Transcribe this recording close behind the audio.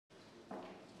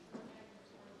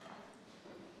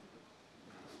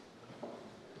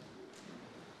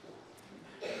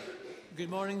Good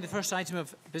morning. The first item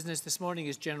of business this morning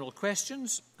is general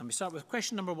questions, and we start with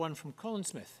question number 1 from Colin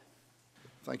Smyth.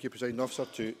 Thank you, Presiding Officer.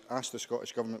 To ask the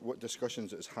Scottish Government what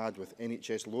discussions it has had with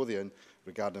NHS Lothian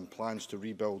regarding plans to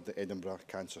rebuild the Edinburgh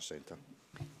Cancer Centre.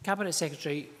 Cabinet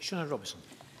Secretary Shona Robertson.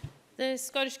 The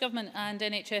Scottish Government and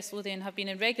NHS Lothian have been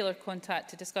in regular contact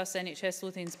to discuss NHS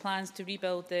Lothian's plans to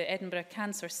rebuild the Edinburgh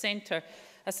Cancer Centre.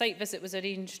 A site visit was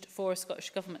arranged for Scottish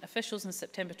Government officials in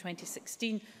September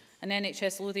 2016, and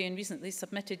NHS Lothian recently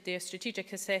submitted their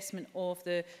strategic assessment of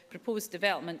the proposed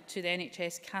development to the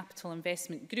NHS Capital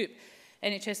Investment Group.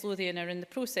 NHS Lothian are in the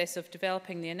process of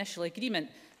developing the initial agreement,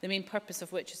 the main purpose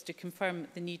of which is to confirm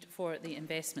the need for the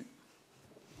investment.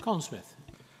 Colin Smyth.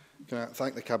 Can I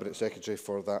thank the Cabinet Secretary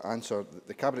for that answer?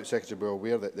 The Cabinet Secretary will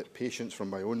be aware that patients from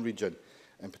my own region,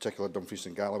 in particular Dumfries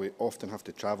and Galloway, often have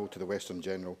to travel to the Western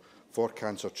General for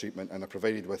cancer treatment and are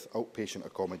provided with outpatient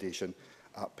accommodation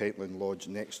at Pentland Lodge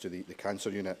next to the cancer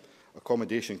unit.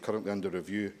 Accommodation currently under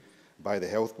review by the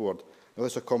Health Board. Now,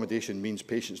 this accommodation means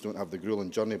patients don't have the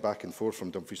gruelling journey back and forth from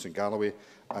Dumfries and Galloway,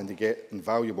 and they get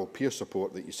invaluable peer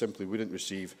support that you simply wouldn't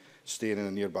receive staying in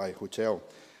a nearby hotel.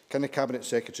 Can the Cabinet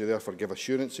Secretary therefore give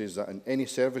assurances that in any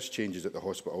service changes at the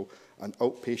hospital, an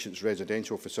outpatients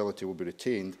residential facility will be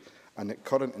retained, and that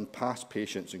current and past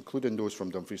patients, including those from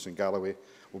Dumfries and Galloway,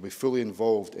 will be fully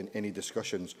involved in any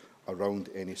discussions around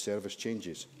any service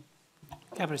changes?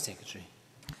 Cabinet Secretary.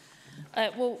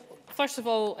 Well, first of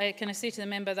all, can I say to the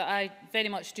member that I very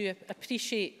much do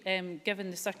appreciate, given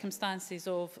the circumstances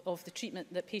of the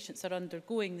treatment that patients are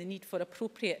undergoing, the need for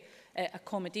appropriate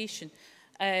accommodation.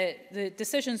 The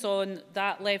decisions on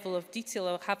that level of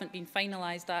detail haven't been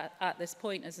finalised at this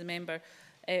point, as the member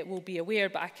will be aware,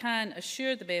 but I can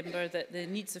assure the member that the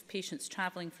needs of patients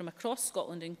travelling from across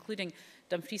Scotland, including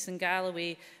Dumfries and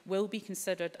Galloway, will be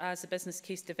considered as the business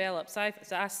case develops. I've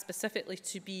asked specifically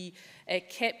to be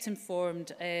kept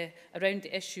informed around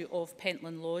the issue of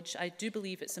Pentland Lodge. I do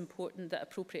believe it's important that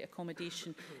appropriate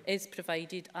accommodation is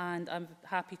provided, and I'm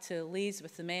happy to liaise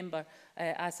with the member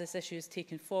as this issue is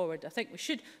taken forward. I think we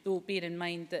should, though, bear in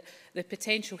mind that the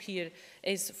potential here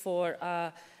is for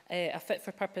a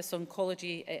fit-for-purpose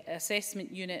oncology assessment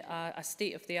unit, a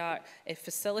state-of-the-art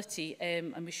facility,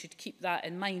 and we should keep that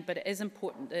in mind. But it is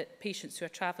important that patients who are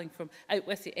travelling from out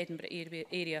with the Edinburgh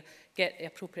area get the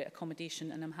appropriate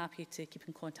accommodation, and I'm happy to keep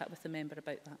in contact with the member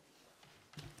about that.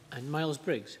 And Miles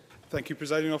Briggs. Thank you,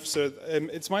 Presiding Officer.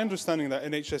 It's my understanding that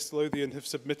NHS Lothian have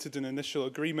submitted an initial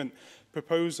agreement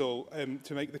proposal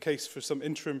to make the case for some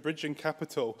interim bridging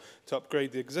capital to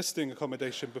upgrade the existing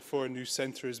accommodation before a new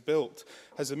centre is built.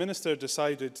 Has the Minister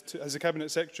decided, has the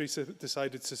Cabinet Secretary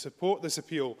decided to support this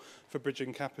appeal for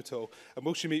bridging capital? And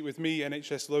will she meet with me,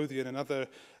 NHS Lothian and other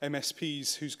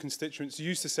MSPs whose constituents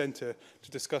use the centre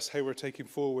to discuss how we're taking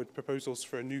forward proposals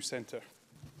for a new centre?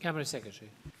 Cabinet Secretary.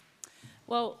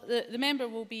 Well, the member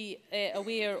will be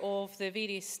aware of the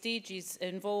various stages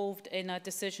involved in a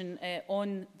decision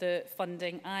on the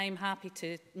funding. I'm happy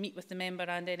to meet with the member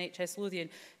and NHS Lothian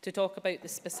to talk about the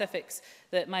specifics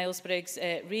that Miles Briggs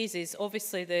raises.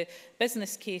 Obviously, the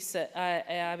business case that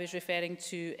I was referring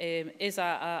to is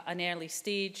at an early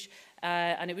stage.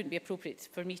 And it wouldn't be appropriate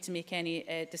for me to make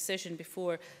any decision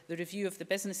before the review of the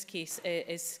business case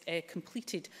is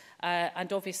completed.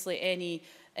 And obviously any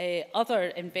other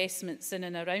investments in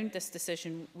and around this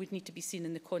decision would need to be seen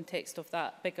in the context of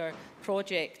that bigger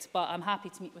project. But I'm happy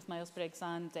to meet with Miles Briggs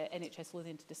and NHS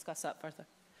Lothian to discuss that further.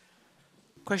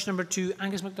 Question number 2,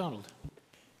 Angus MacDonald.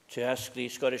 To ask the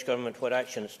Scottish Government what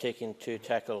action it's taking to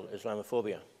tackle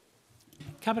Islamophobia.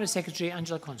 Cabinet Secretary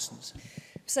Angela Constance.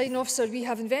 Presiding Officer, we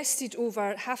have invested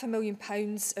over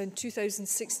 £500,000 in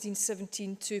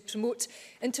 2016-17 to promote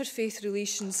interfaith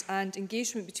relations and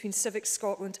engagement between Civic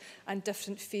Scotland and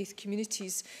different faith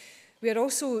communities. We are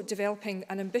also developing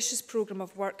an ambitious programme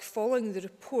of work following the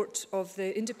report of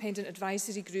the Independent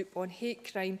Advisory Group on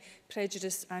Hate Crime,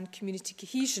 Prejudice and Community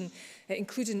Cohesion,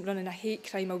 including running a hate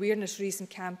crime awareness raising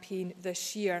campaign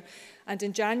this year. And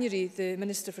in January, the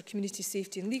Minister for Community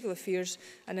Safety and Legal Affairs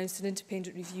announced an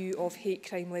independent review of hate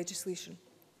crime legislation.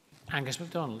 Angus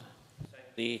MacDonald.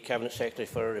 The Cabinet Secretary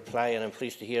for a reply, and I'm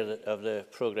pleased to hear of the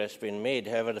progress being made.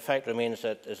 However, the fact remains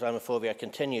that Islamophobia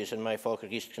continues in my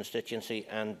Falkirk East constituency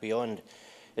and beyond.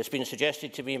 It's been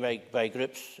suggested to me by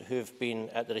groups who have been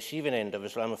at the receiving end of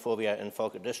Islamophobia in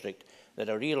Falkirk District that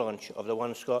a relaunch of the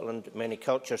One Scotland, Many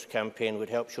Cultures campaign would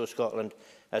help show Scotland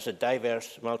as a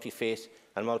diverse, multi-faith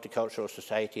and multicultural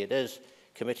society it is,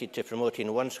 committed to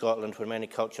promoting one Scotland where many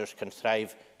cultures can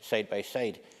thrive side by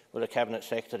side. Will the Cabinet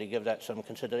Secretary give that some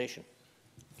consideration?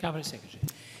 Cabinet Secretary.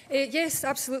 Yes,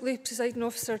 absolutely, Presiding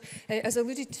Officer. As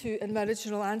alluded to in my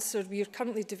original answer, we are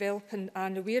currently developing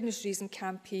an awareness-raising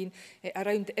campaign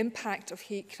around the impact of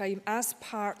hate crime as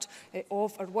part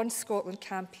of our One Scotland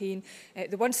campaign.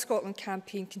 The One Scotland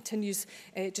campaign continues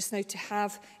just now to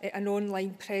have an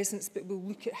online presence, but we'll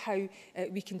look at how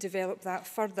we can develop that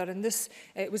further. And this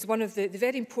was one of the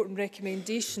very important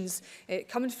recommendations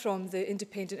coming from the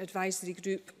Independent Advisory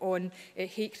Group on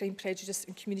hate crime, prejudice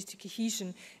and community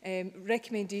cohesion,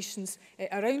 recommendations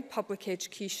around public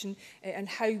education and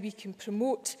how we can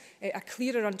promote a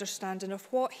clearer understanding of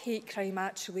what hate crime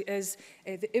actually is,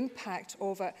 the impact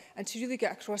of it, and to really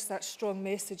get across that strong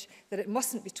message that it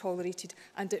mustn't be tolerated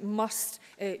and it must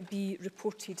be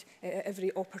reported at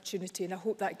every opportunity. And I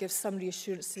hope that gives some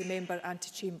reassurance to the member and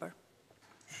to Chamber.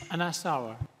 Anna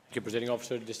Sauer. Thank you, Presiding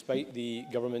Officer. Despite the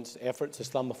government's efforts,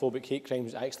 Islamophobic hate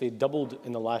crimes actually doubled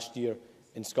in the last year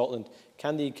in Scotland.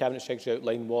 Can the Cabinet Secretary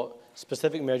outline what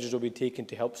specific measures will be taken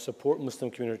to help support Muslim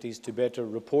communities to better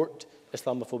report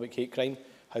Islamophobic hate crime,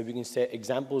 how we can set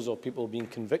examples of people being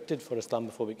convicted for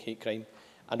Islamophobic hate crime,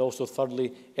 and also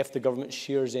thirdly, if the government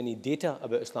shares any data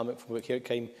about Islamophobic hate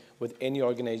crime with any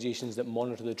organisations that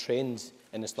monitor the trends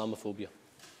in Islamophobia?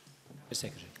 Ms.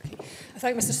 Secretary. I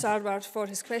thank Mr Sarwar for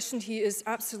his question. He is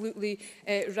absolutely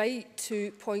right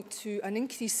to point to an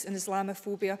increase in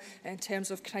Islamophobia in terms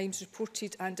of crimes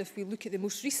reported, and if we look at the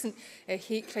most recent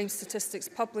hate crime statistics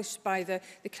published by the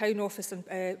Crown Office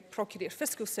and Procurator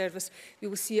Fiscal Service, we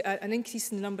will see an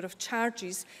increase in the number of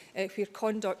charges where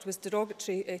conduct was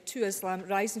derogatory to Islam,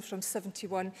 rising from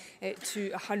 71 to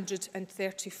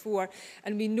 134.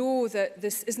 And we know that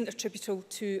this isn't attributable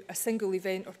to a single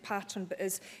event or pattern, but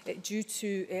is due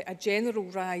to a general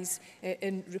rise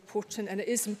in reporting. And it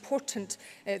is important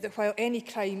that while any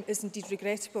crime is indeed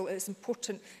regrettable, it is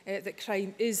important that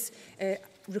crime is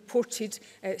reported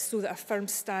so that a firm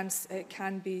stance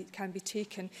can be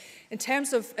taken. In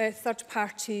terms of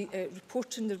third-party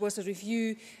reporting, there was a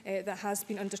review that has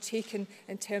been undertaken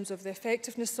in terms of the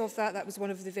effectiveness of that. That was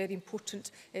one of the very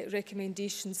important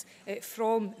recommendations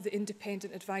from the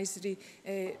Independent Advisory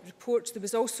Report. There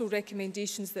was also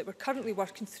recommendations that we're currently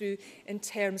working through in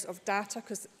terms of data,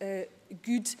 because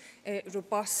good,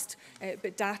 robust,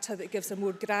 but data that gives a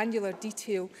more granular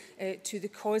detail to the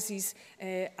causes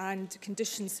and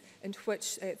conditions in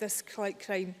which this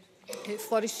crime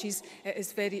flourishes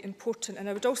is very important. And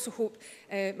I would also hope,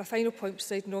 my final point,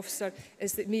 Presiding Officer,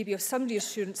 is that maybe of some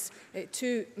reassurance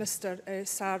to Mr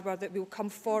Sarwar that we will come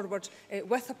forward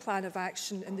with a plan of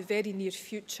action in the very near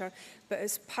future. But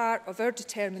as part of our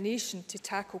determination to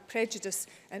tackle prejudice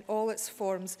in all its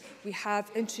forms, we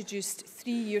have introduced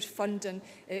 3-year funding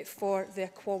for the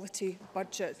equality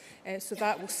budget. So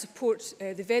that will support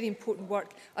the very important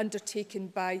work undertaken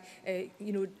by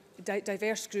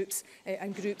diverse groups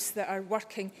and groups that are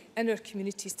working in our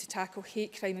communities to tackle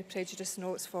hate crime and prejudice in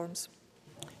all its forms.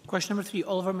 Question number 3,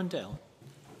 Oliver Mundell.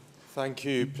 Thank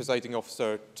you, Presiding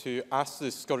Officer. To ask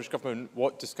the Scottish Government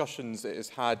what discussions it has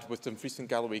had with Dumfries and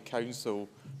Galloway Council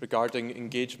regarding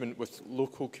engagement with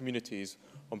local communities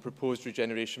on proposed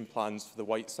regeneration plans for the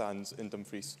Whitesands in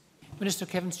Dumfries. Minister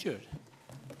Kevin Stewart.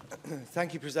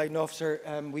 Thank you, Presiding Officer.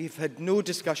 We've had no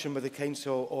discussion with the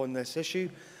Council on this issue.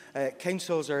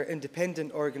 Councils are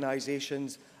independent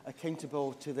organisations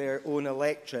accountable to their own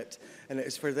electorate, and it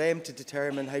is for them to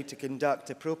determine how to conduct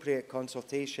appropriate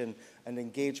consultation and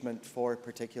engagement for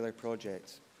particular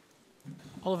projects.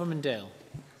 Oliver Mundell.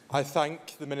 I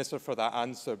thank the Minister for that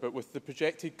answer, but with the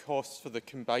projected costs for the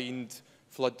combined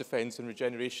flood defence and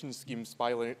regeneration scheme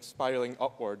spiralling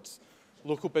upwards,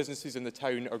 local businesses in the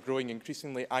town are growing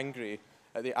increasingly angry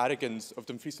at the arrogance of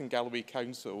Dumfries and Galloway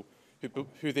Council,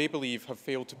 who they believe have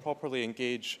failed to properly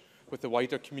engage with the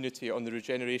wider community on the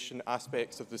regeneration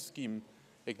aspects of the scheme,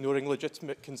 ignoring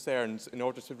legitimate concerns in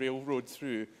order to railroad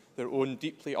through their own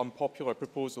deeply unpopular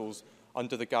proposals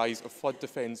under the guise of flood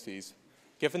defences.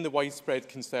 Given the widespread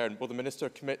concern, will the Minister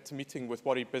commit to meeting with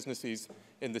worried businesses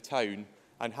in the town,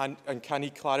 and can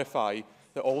he clarify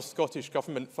that all Scottish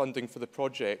Government funding for the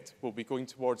project will be going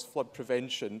towards flood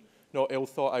prevention, not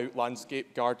ill-thought-out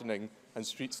landscape gardening and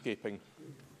streetscaping?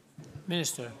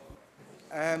 Minister.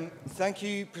 Thank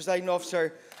you, Presiding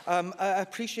Officer. I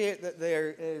appreciate that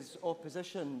there is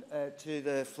opposition to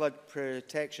the flood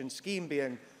protection scheme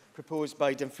being proposed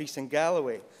by Dumfries and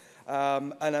Galloway.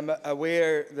 And I'm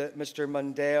aware that Mr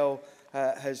Mundell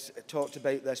has talked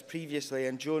about this previously,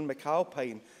 and Joan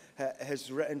McAlpine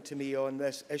has written to me on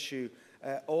this issue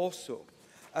also.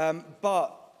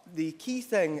 But the key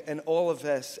thing in all of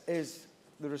this is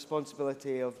the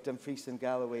responsibility of Dumfries and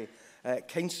Galloway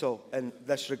Council in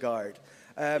this regard.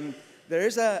 There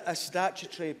is a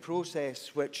statutory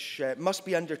process which must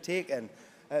be undertaken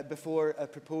before a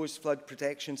proposed flood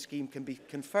protection scheme can be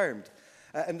confirmed.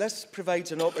 And this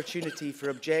provides an opportunity for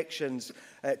objections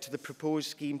to the proposed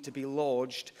scheme to be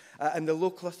lodged, and the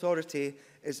local authority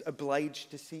is obliged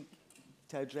to seek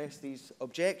to address these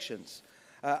objections.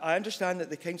 I understand that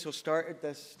the Council started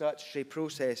this statutory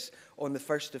process on the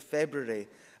 1st of February,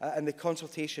 and the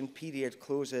consultation period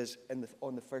closes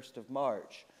on the 1st of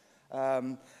March.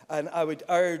 And I would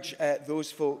urge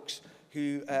those folks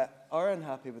who are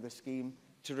unhappy with the scheme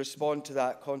to respond to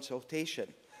that consultation.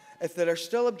 If there are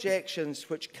still objections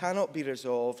which cannot be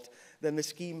resolved, then the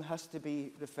scheme has to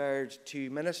be referred to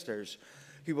ministers,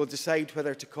 who will decide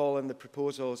whether to call in the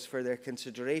proposals for their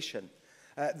consideration.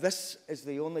 This is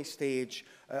the only stage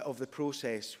of the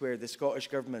process where the Scottish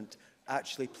Government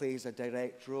actually plays a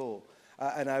direct role.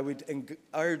 And I would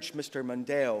urge Mr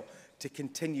Mundell to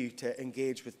continue to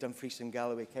engage with Dumfries and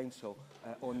Galloway Council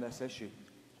on this issue.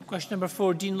 Question number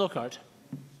 4, Dean Lockhart.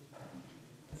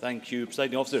 Thank you,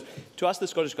 Presiding Officer. To ask the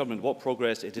Scottish Government what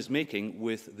progress it is making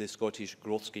with the Scottish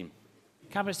Growth Scheme.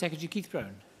 Cabinet Secretary Keith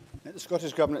Brown. The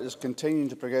Scottish Government is continuing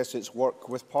to progress its work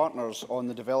with partners on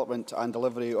the development and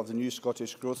delivery of the new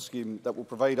Scottish Growth Scheme that will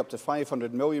provide up to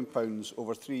 £500 million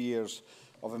over 3 years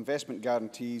of investment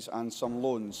guarantees and some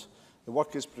loans. The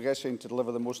work is progressing to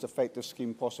deliver the most effective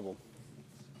scheme possible.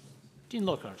 Dean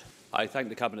Lockhart. I thank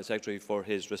the Cabinet Secretary for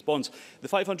his response. The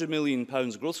 £500 million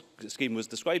growth scheme was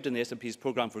described in the SNP's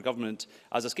programme for government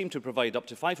as a scheme to provide up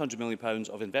to £500 million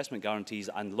of investment guarantees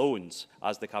and loans,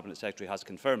 as the Cabinet Secretary has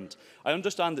confirmed. I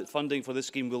understand that funding for this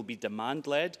scheme will be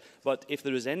demand-led, but if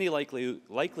there is any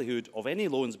likelihood of any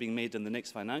loans being made in the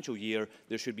next financial year,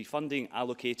 there should be funding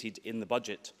allocated in the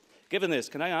budget. Given this,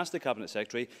 can I ask the Cabinet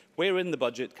Secretary, where in the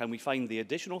budget can we find the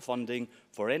additional funding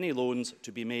for any loans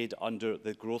to be made under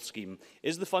the growth scheme?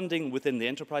 Is the funding within the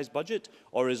enterprise budget,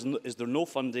 or is there no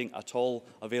funding at all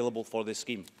available for this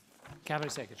scheme?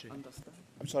 Cabinet Secretary.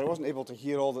 I'm sorry, I wasn't able to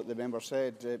hear all that the member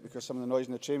said because some of the noise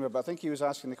in the chamber, but I think he was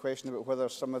asking the question about whether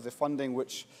some of the funding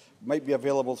which might be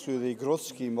available through the growth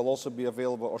scheme will also be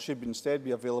available, or should instead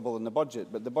be available in the budget.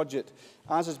 But the budget,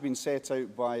 as has been set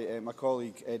out by my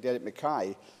colleague Derek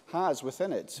Mackay, has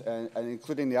within it, and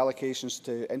including the allocations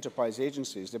to enterprise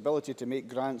agencies, the ability to make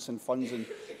grants and funds and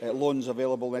loans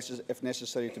available if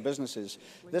necessary to businesses.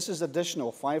 This is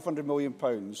additional £500 million.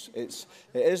 It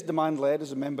is demand-led,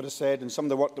 as the member has said, and some of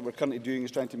the work that we're currently doing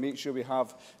is trying to make sure we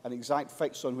have an exact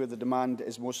fix on where the demand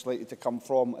is most likely to come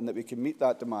from and that we can meet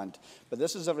that demand. But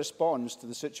this is a response to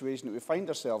the situation that we find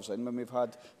ourselves in when we've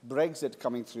had Brexit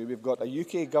coming through. We've got a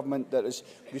UK government that is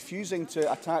refusing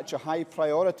to attach a high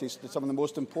priority to some of the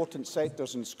most important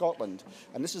sectors in Scotland,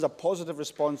 and this is a positive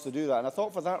response to do that. And I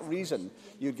thought for that reason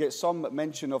you'd get some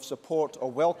mention of support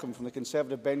or welcome from the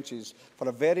Conservative benches for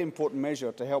a very important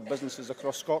measure to help businesses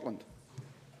across Scotland.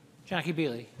 Jackie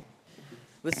Bailey.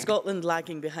 With Scotland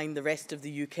lagging behind the rest of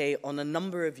the UK on a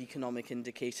number of economic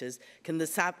indicators, can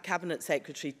the Cabinet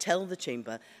Secretary tell the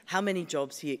Chamber how many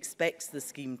jobs he expects the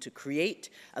scheme to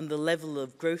create and the level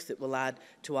of growth it will add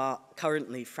to our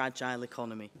currently fragile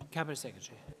economy? Cabinet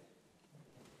Secretary.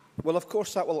 Well, of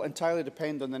course, that will entirely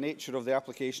depend on the nature of the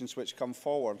applications which come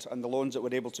forward and the loans that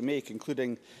we're able to make,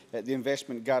 including the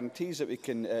investment guarantees that we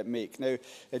can make. Now,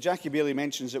 Jackie Bailey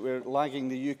mentions that we're lagging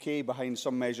the UK behind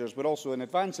some measures. We're also in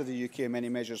advance of the UK in many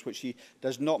measures, which he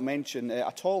does not mention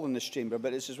at all in this chamber,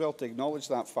 but it's as well to acknowledge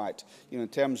that fact, in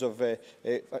terms of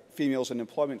females in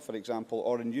employment, for example,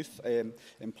 or in youth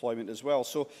employment as well.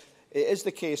 So, it is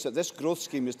the case that this growth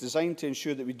scheme is designed to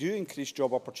ensure that we do increase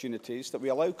job opportunities, that we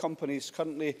allow companies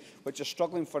currently which are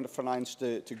struggling for finance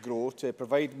to grow, to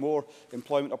provide more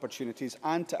employment opportunities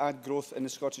and to add growth in the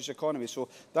Scottish economy. So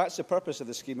that's the purpose of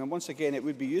the scheme. And once again, it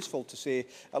would be useful to say,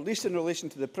 at least in relation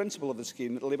to the principle of the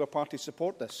scheme, that the Labour Party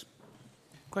support this.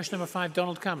 Question number 5,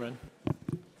 Donald Cameron.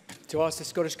 To ask the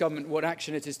Scottish Government what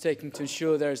action it is taking to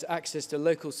ensure there is access to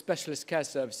local specialist care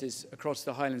services across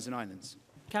the Highlands and Islands.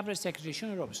 Cabinet Secretary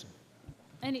Shona Robertson.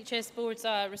 NHS boards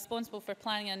are responsible for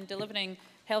planning and delivering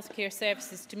healthcare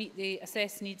services to meet the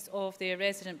assessed needs of their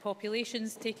resident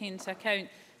populations, taking into account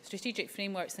strategic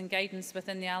frameworks and guidance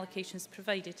within the allocations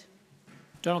provided.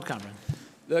 Donald Cameron.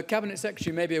 The Cabinet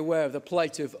Secretary may be aware of the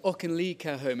plight of Auchinleigh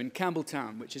Care Home in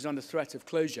Campbelltown, which is under threat of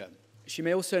closure. She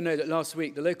may also know that last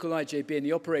week the local IJB and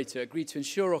the operator agreed to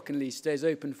ensure Auchinleigh stays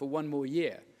open for 1 more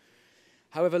year.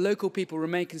 However, local people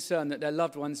remain concerned that their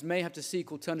loved ones may have to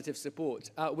seek alternative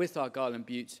support out with Argyll and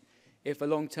Bute if a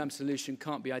long-term solution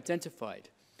can't be identified.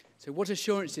 So what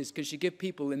assurances can she give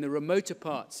people in the remoter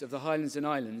parts of the Highlands and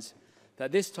Islands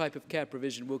that this type of care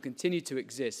provision will continue to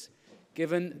exist,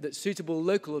 given that suitable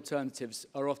local alternatives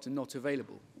are often not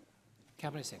available?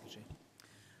 Cabinet Secretary.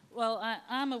 Well, I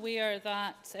am aware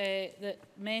that, that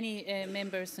many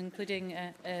members, including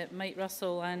Mike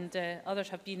Russell and others,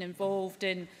 have been involved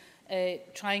in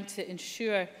trying to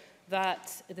ensure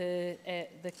that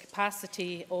the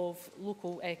capacity of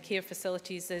local care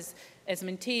facilities is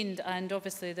maintained, and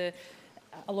obviously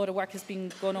a lot of work has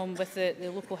been gone on with the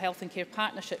local health and care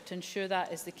partnership to ensure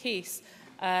that is the case.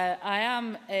 I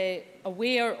am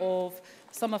aware of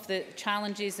some of the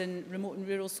challenges in remote and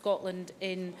rural Scotland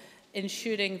in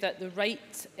ensuring that the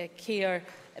right care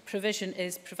provision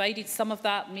is provided. Some of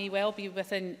that may well be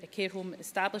within care home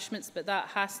establishments, but that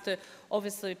has to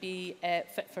obviously be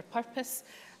fit for purpose,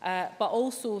 but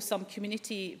also some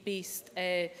community-based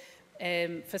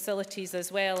facilities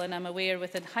as well. And I'm aware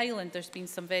within Highland there's been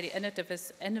some very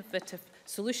innovative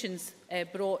solutions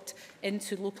brought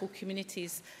into local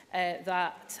communities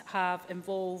that have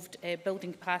involved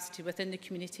building capacity within the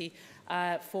community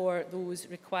for those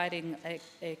requiring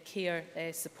care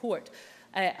support.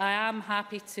 I am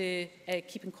happy to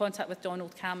keep in contact with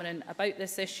Donald Cameron about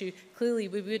this issue. Clearly,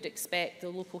 we would expect the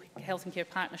local health and care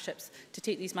partnerships to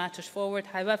take these matters forward.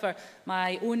 However,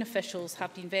 my own officials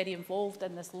have been very involved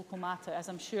in this local matter, as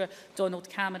I'm sure Donald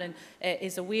Cameron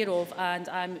is aware of, and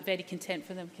I'm very content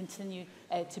for them to continue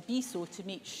to be so, to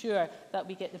make sure that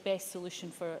we get the best solution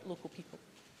for local people.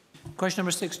 Question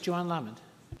number 6, Johann Lamont.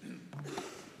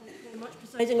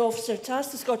 Presiding Officer, to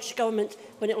ask the Scottish Government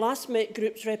when it last met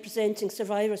groups representing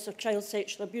survivors of child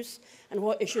sexual abuse and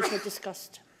what issues were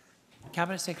discussed.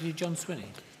 Cabinet Secretary John Swinney.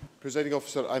 Presiding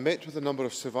Officer, I met with a number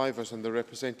of survivors and their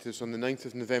representatives on the 9th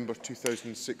of November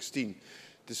 2016.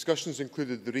 Discussions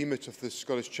included the remit of the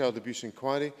Scottish Child Abuse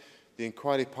Inquiry, the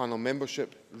Inquiry Panel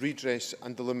membership, redress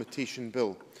and the Limitation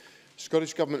Bill.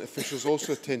 Scottish Government officials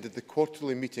also attended the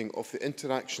quarterly meeting of the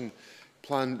Interaction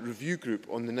Plan Review Group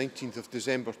on the 19th of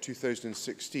December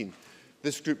 2016.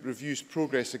 This group reviews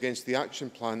progress against the action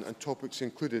plan and topics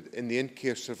included in the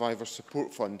In-Care Survivor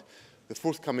Support Fund, the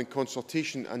forthcoming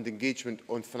consultation and engagement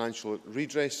on financial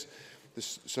redress, the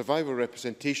survivor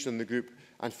representation in the group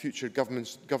and future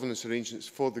governance arrangements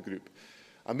for the group.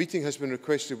 A meeting has been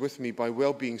requested with me by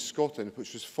Wellbeing Scotland,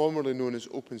 which was formerly known as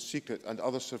Open Secret, and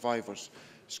other survivors.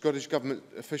 Scottish Government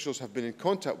officials have been in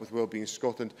contact with Wellbeing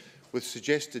Scotland with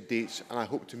suggested dates, and I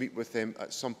hope to meet with them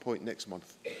at some point next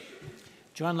month.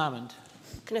 Johann Lamont.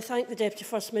 Can I thank the Deputy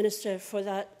First Minister for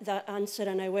that answer,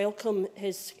 and I welcome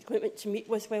his commitment to meet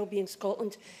with Wellbeing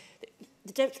Scotland.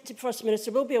 The Deputy First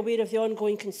Minister will be aware of the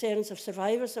ongoing concerns of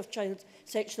survivors of child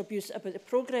sexual abuse about the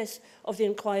progress of the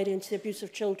inquiry into the abuse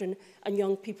of children and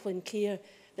young people in care.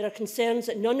 There are concerns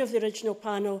that none of the original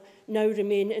panel now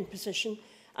remain in position,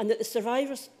 and that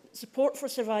the support for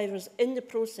survivors in the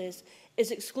process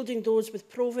is excluding those with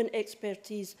proven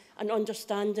expertise and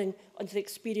understanding of the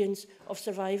experience of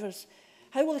survivors.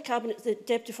 How will the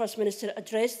Deputy First Minister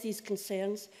address these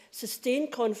concerns, sustain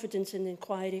confidence in the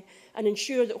inquiry and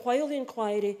ensure that while the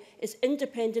inquiry is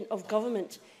independent of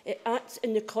government, it acts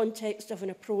in the context of an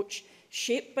approach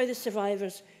shaped by the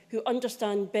survivors who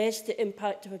understand best the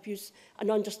impact of abuse and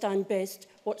understand best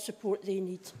what support they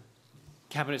need?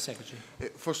 Cabinet Secretary.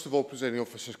 First of all, Presiding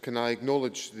Officer, can I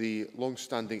acknowledge the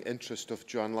long-standing interest of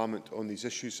Johann Lamont on these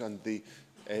issues and the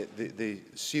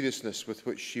seriousness with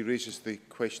which she raises the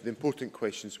important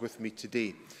questions with me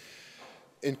today.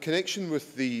 In connection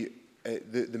with the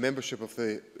membership of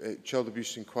the Child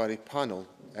Abuse Inquiry Panel,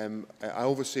 I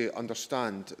obviously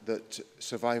understand that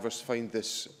survivors find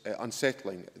this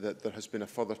unsettling, that there has been a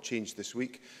further change this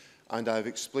week, and I have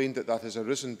explained that that has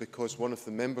arisen because one of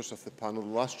the members of the panel, the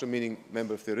last remaining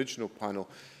member of the original panel,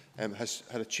 has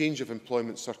had a change of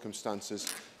employment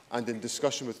circumstances, and in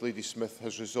discussion with Lady Smyth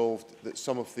has resolved that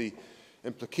some of the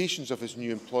implications of his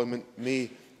new employment may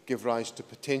give rise to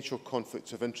potential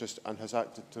conflicts of interest, and has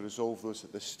acted to resolve those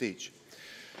at this stage.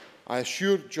 I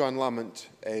assure Johann Lamont,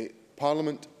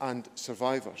 Parliament and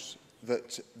survivors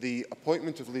that the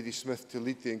appointment of Lady Smyth to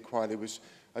lead the inquiry was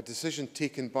a decision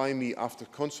taken by me after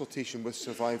consultation with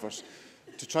survivors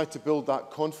to try to build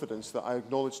that confidence that I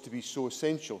acknowledge to be so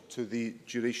essential to the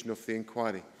duration of the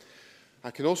inquiry.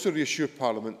 I can also reassure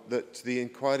Parliament that the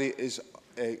inquiry is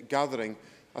gathering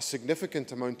a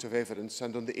significant amount of evidence,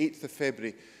 and on the 8th of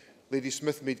February, Lady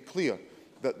Smyth made clear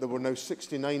that there were now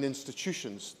 69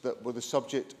 institutions that were the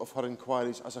subject of her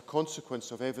inquiries as a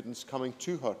consequence of evidence coming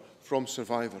to her from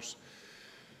survivors.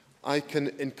 I can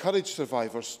encourage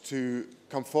survivors to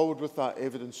come forward with that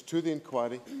evidence to the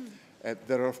inquiry.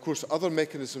 There are, of course, other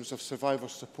mechanisms of survivor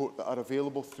support that are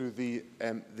available through the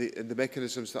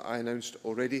mechanisms that I announced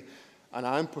already, and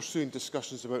I am pursuing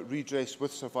discussions about redress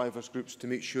with survivors groups to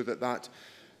make sure that that,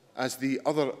 as the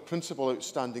other principal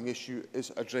outstanding issue,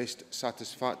 is addressed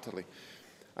satisfactorily.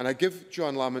 And I give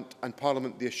Johann Lamont and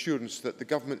Parliament the assurance that the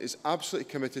Government is absolutely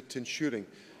committed to ensuring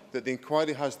that the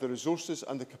inquiry has the resources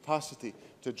and the capacity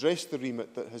to address the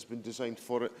remit that has been designed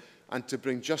for it and to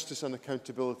bring justice and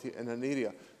accountability in an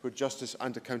area where justice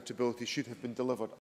and accountability should have been delivered.